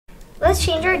let's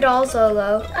change our dolls,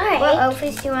 Lolo. Alright. What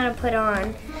outfits do you want to put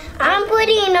on? I'm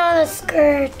putting on a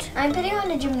skirt. I'm putting on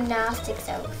a gymnastics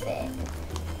outfit.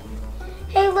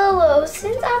 Hey Lolo,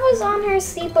 since I was on her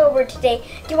sleepover today,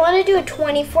 do you want to do a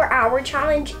 24-hour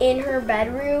challenge in her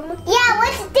bedroom? Yeah,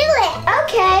 let's do it.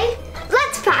 Okay,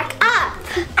 let's pack up.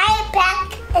 I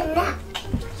pack enough.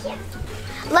 Yeah.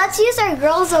 Let's use our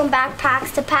Girl Zone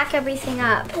backpacks to pack everything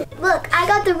up. Look, I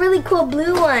got the really cool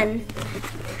blue one.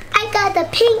 I got the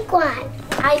pink one.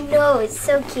 I know, it's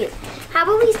so cute. How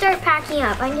about we start packing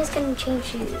up? I'm just gonna change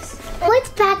shoes. Let's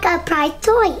pack up my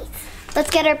toys. Let's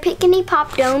get our Pickney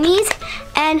Pop Domies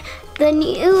and the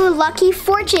new Lucky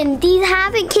Fortune. These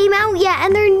haven't came out yet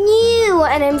and they're new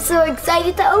and I'm so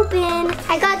excited to open.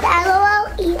 I got the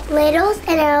LOL Littles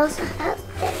and I also have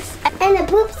this. And the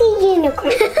Poopsie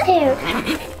Unicorn too.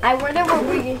 I wonder what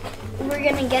we're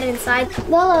gonna get inside.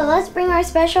 Lolo, let's bring our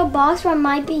special box from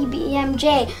My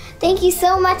PBMJ. Thank you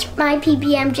so much, My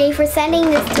PBMJ, for sending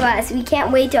this to us. We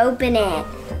can't wait to open it.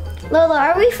 Lola,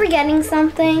 are we forgetting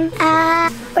something?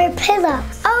 We're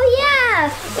pillows. Oh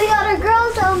yeah, we got our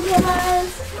Girl Zone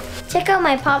pillows. Check out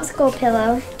my popsicle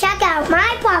pillow. Check out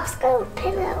my popsicle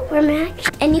pillow. We're matched.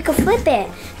 And you can flip it.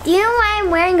 Do you know why I'm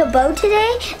wearing a bow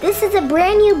today? This is a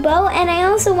brand new bow and I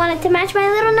also wanted to match my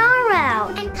little narwhal.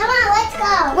 And come on, let's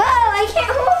go. Whoa, I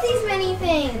can't hold these many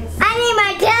things. I need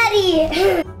my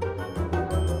daddy.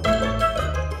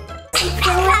 I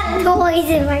have toys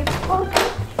in my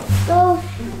pocket. So,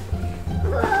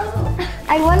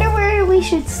 I wonder where we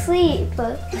should sleep.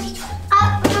 Up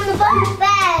on the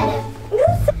bed.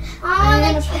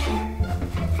 On the chair.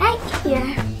 Right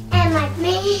here. And like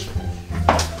me.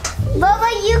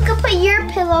 Lola, you could put your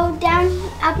pillow down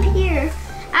up here.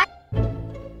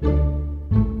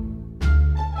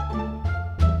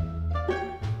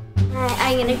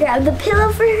 I'm gonna grab the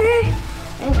pillow for her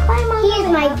and climb on. Here's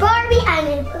my Barbie. I'm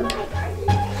gonna put my Barbie.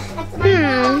 That's my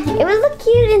doll. It would look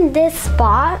cute in this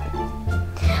spot,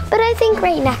 but I think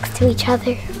right next to each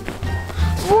other.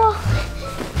 Whoa!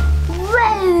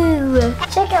 Whoa!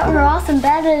 Check out her awesome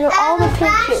bed and all the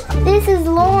pictures. This is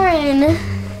Lauren.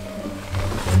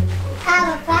 I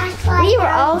have a flashlight. We were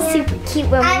all super cute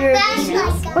when we were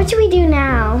babies. What should we do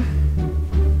now?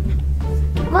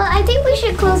 Well, I think we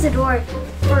should close the door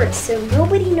first so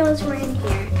nobody knows we're in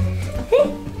here.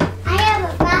 I have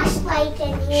a flashlight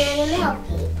in here and a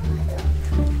milky.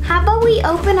 How about we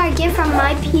open our gift from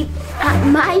My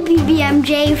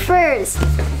BBMJ first?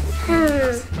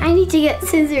 I need to get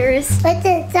scissors. What's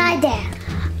inside there?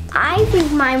 I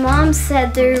think my mom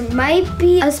said there might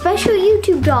be a special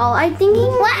YouTube doll. I'm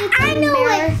thinking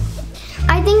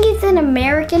I think it's an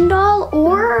American doll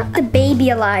or a baby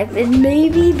alive. And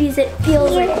maybe because it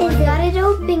feels like one. We got it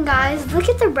open, guys. Look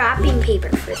at the wrapping paper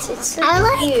first. It's so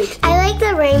cute. I like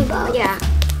the rainbow. Yeah.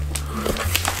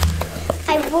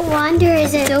 I wonder,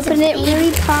 is it Open it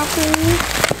really properly.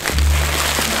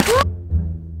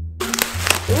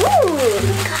 Ooh.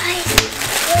 Guys,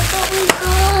 look what we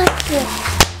got.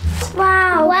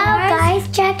 Wow, Guys,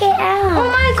 check it out. Oh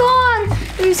my god.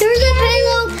 There's a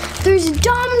pillow. There's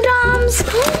dum-dums.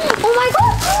 Oh my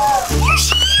god. Here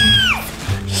she is.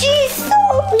 She's so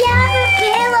cute. We have a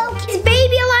pillow. It's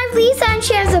baby alive Lisa and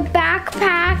she has a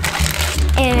backpack.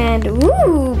 And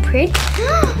ooh, pretty.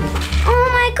 Oh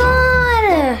my god.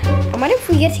 I wonder if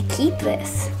we get to keep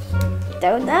this.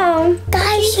 Don't know.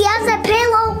 Guys, she has a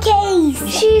pillowcase.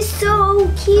 She's so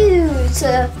cute.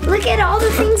 Look at all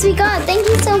the things we got. Thank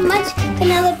you so much,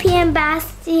 Penelope and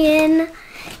Bastian.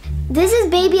 This is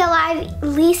baby alive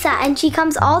Lisa and she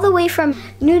comes all the way from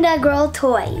NunaGirl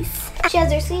Toys. She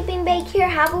has her sleeping bag here.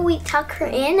 How about we tuck her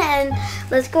in and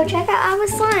let's go check out our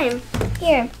slime.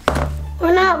 Here.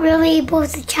 We're not really able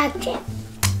to check it.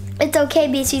 It's okay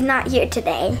because she's not here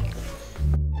today.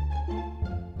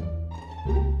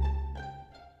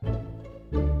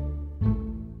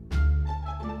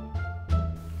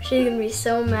 She's gonna be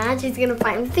so mad. She's gonna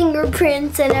find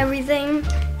fingerprints and everything.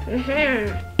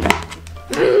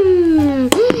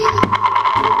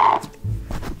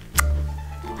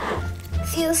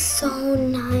 Feels so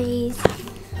nice.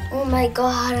 Oh my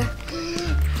god.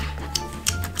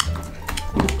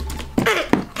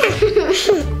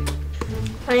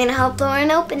 I'm gonna help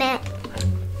Lauren open it.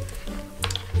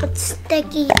 It's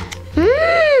sticky.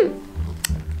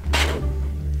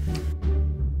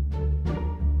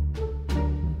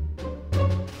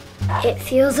 It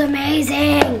feels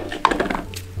amazing.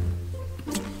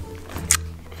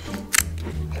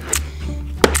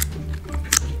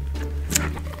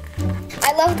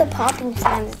 I love the popping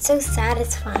sound. It's so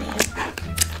satisfying.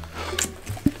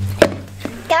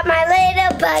 Got my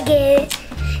little bucket.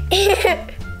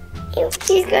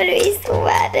 She's gonna be so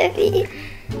mad at me.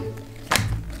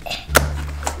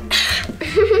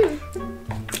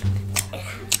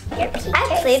 teachers.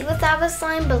 I played with Lava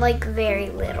Slime, but like very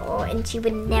little, and she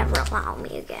would never allow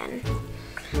me again.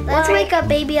 Let's wake up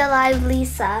baby alive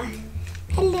Lisa.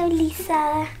 Hello,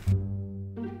 Lisa.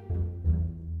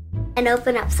 And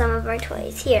open up some of our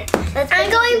toys. Here, I'm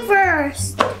going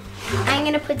first. I'm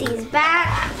gonna put these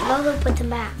back. Lolo, put them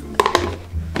back.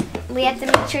 We have to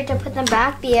make sure to put them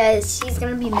back because she's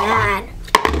gonna be mad.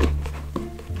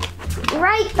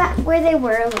 Right back where they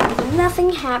were.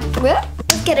 Nothing happened. Let's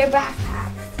get her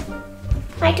backpack.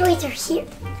 My toys are here.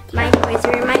 My toys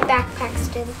are in my backpack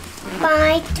still.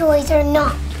 My toys are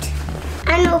not.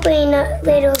 I'm opening up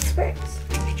Littles first.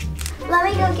 Let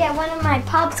me go get one of my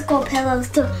popsicle pillows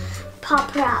to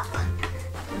pop her up.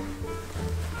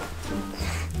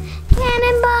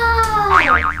 Cannonball!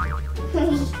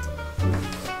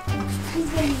 He's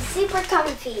gonna be super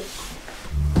comfy.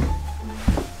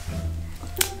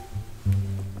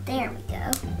 There we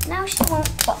go. Now she won't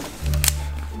fall.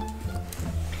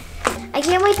 I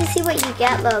can't wait to see what you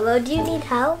get, Lolo. Do you need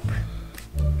help?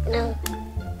 No.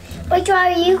 Which one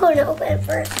are you going to open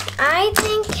first? I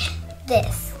think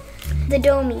this. The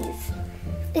Domies.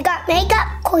 We got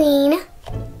Makeup Queen.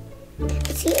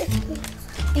 Let's see if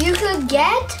You could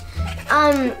get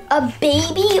a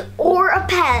baby or a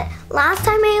pet. Last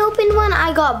time I opened one,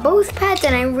 I got both pets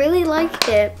and I really liked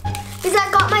it. Because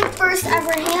I got my first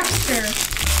ever hamster.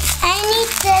 I need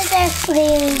scissors,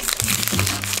 please.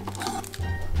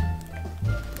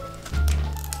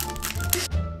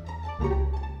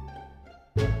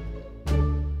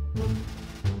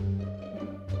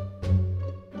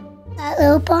 Got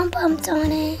little pom-poms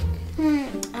on it.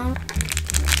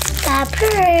 Got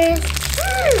purse.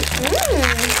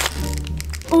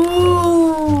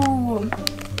 Ooh.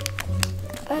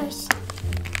 Purse.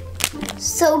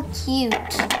 So cute.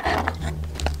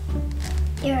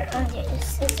 You're under the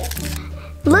scissors.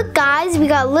 Look guys, we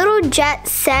got little Jet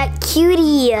Set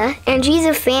Cutie. And she's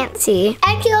a fancy.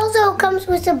 And she also comes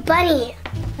with a bunny.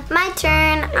 My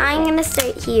turn. I'm gonna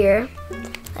start here.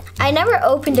 I never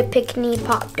opened a Pick-Me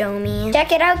Pop Domie.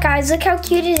 Check it out, guys. Look how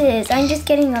cute it is. I'm just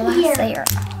getting the last layer.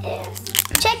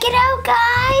 Check it out,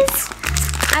 guys.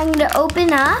 I'm gonna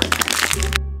open up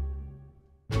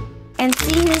and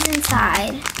see who's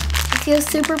inside. It feels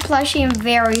super plushy and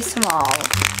very small.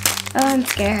 Oh, I'm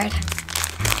scared.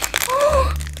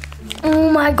 Oh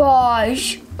my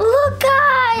gosh. Look,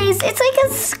 guys. It's like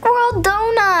a squirrel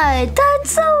donut.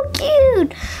 That's so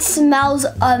cute. It smells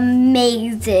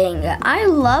amazing. I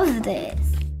love this.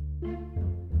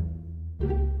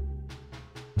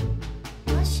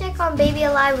 Let's check on Baby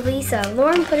Alive Lisa.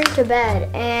 Lauren put her to bed,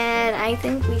 and I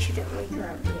think we shouldn't wake her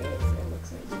up here. It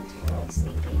looks like she's really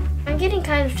sleepy. I'm getting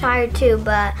kind of tired too,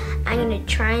 but I'm gonna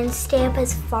try and stay up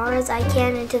as far as I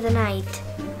can into the night.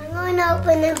 I'm going to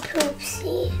open the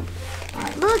Poopsie.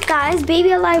 Look guys,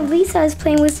 Baby Alive Lisa is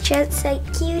playing with Jet Set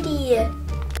Cutie.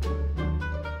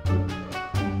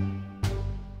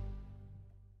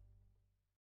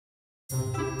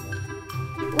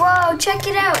 Whoa, check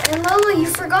it out. And Lolo, you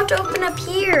forgot to open up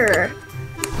here.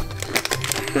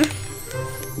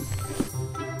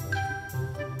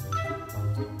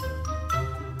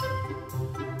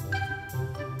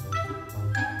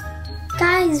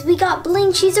 Guys, we got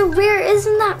Blink. She's a rare.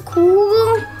 Isn't that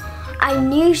cool? I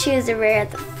knew she was a rare at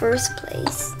the first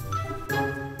place.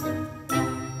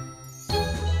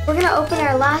 We're gonna open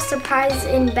our last surprise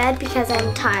in bed because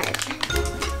I'm tired.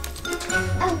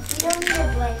 Oh, you don't need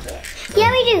a blanket.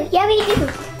 Yeah, we do. Yeah, we do.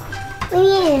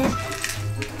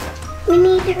 We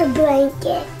need her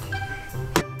blanket.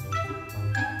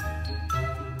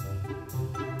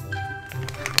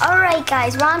 Alright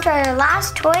guys, we're on to our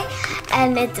last toy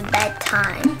and it's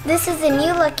bedtime. This is a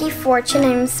new Lucky Fortune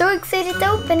and I'm so excited to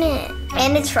open it.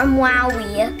 And it's from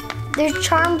Wowwee. They're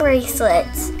charm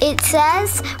bracelets. It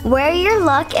says, wear your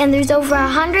luck and there's over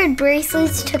 100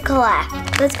 bracelets to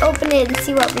collect. Let's open it and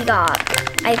see what we got.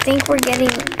 I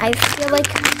feel like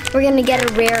we're gonna get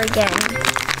a rare again.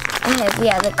 Okay,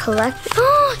 yeah, the collect.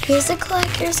 Oh, here's the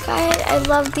collector's guide. I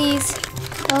love these.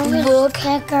 Look,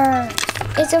 Kicker.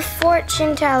 it's a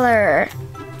fortune teller.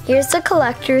 Here's the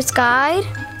collector's guide.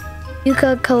 You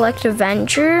could collect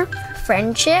adventure,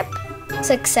 friendship,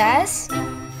 success,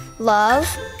 love,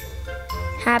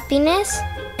 happiness,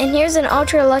 and here's an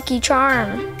ultra lucky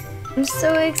charm. I'm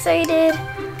so excited.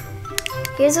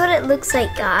 Here's what it looks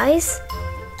like, guys.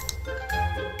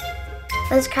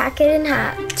 Let's crack it in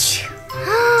half.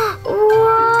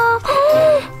 Whoa!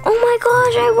 Oh my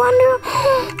gosh, I wonder.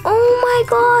 Oh my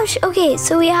gosh. Okay,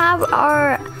 so we have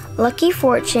our Lucky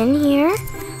Fortune here.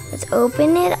 Let's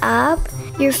open it up.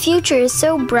 Your future is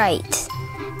so bright.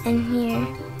 And here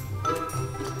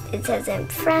it says in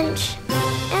French.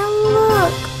 And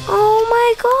look, oh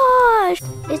my gosh!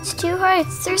 It's 2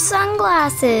 hearts. They're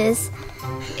sunglasses.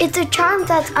 It's a charm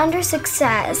that's under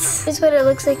success. Here's what it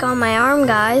looks like on my arm,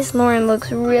 guys. Lauren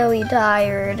looks really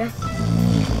tired.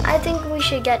 I think we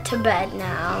should get to bed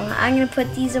now. I'm gonna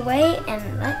put these away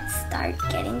and let's start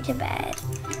getting to bed.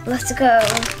 Let's go.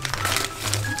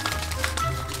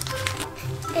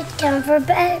 It's time for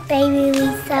bed, baby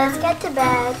Lisa. Let's get to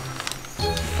bed.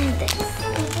 And this.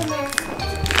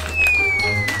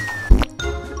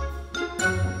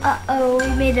 Uh-oh,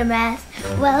 we made a mess.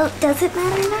 Well, does it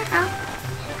matter now?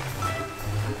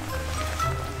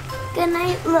 Good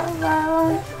night,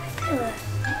 Lolo.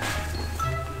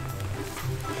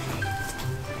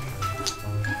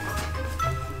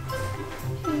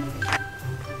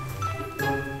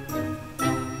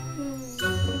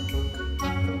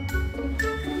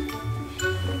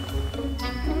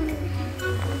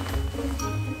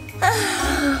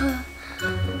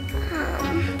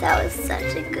 That was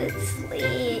such a good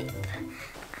sleep.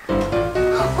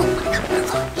 Oh my God,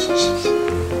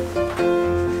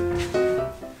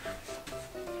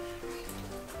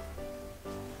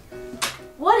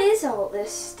 What is all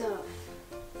this stuff?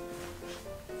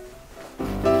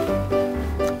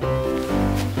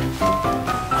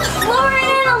 Lauren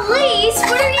and Elise,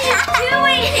 what are you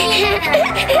doing here?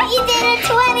 You did a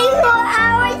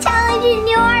 24-hour challenge in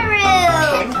your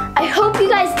room. I hope you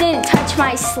guys didn't touch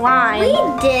my slime. We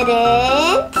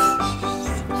didn't.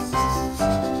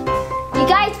 You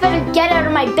guys better get out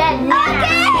of my bed now.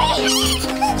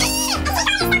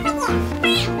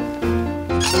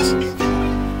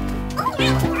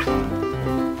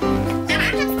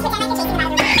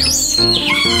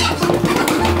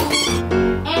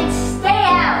 And stay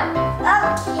out.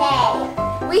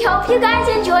 Okay. We hope you guys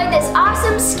enjoyed this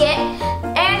awesome skit.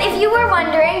 And if you were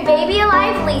wondering, Baby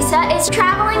Alive Lisa is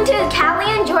traveling to Callie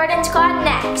and Jordan Squad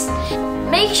next.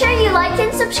 Make sure you like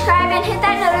and subscribe and hit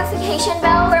that notification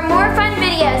bell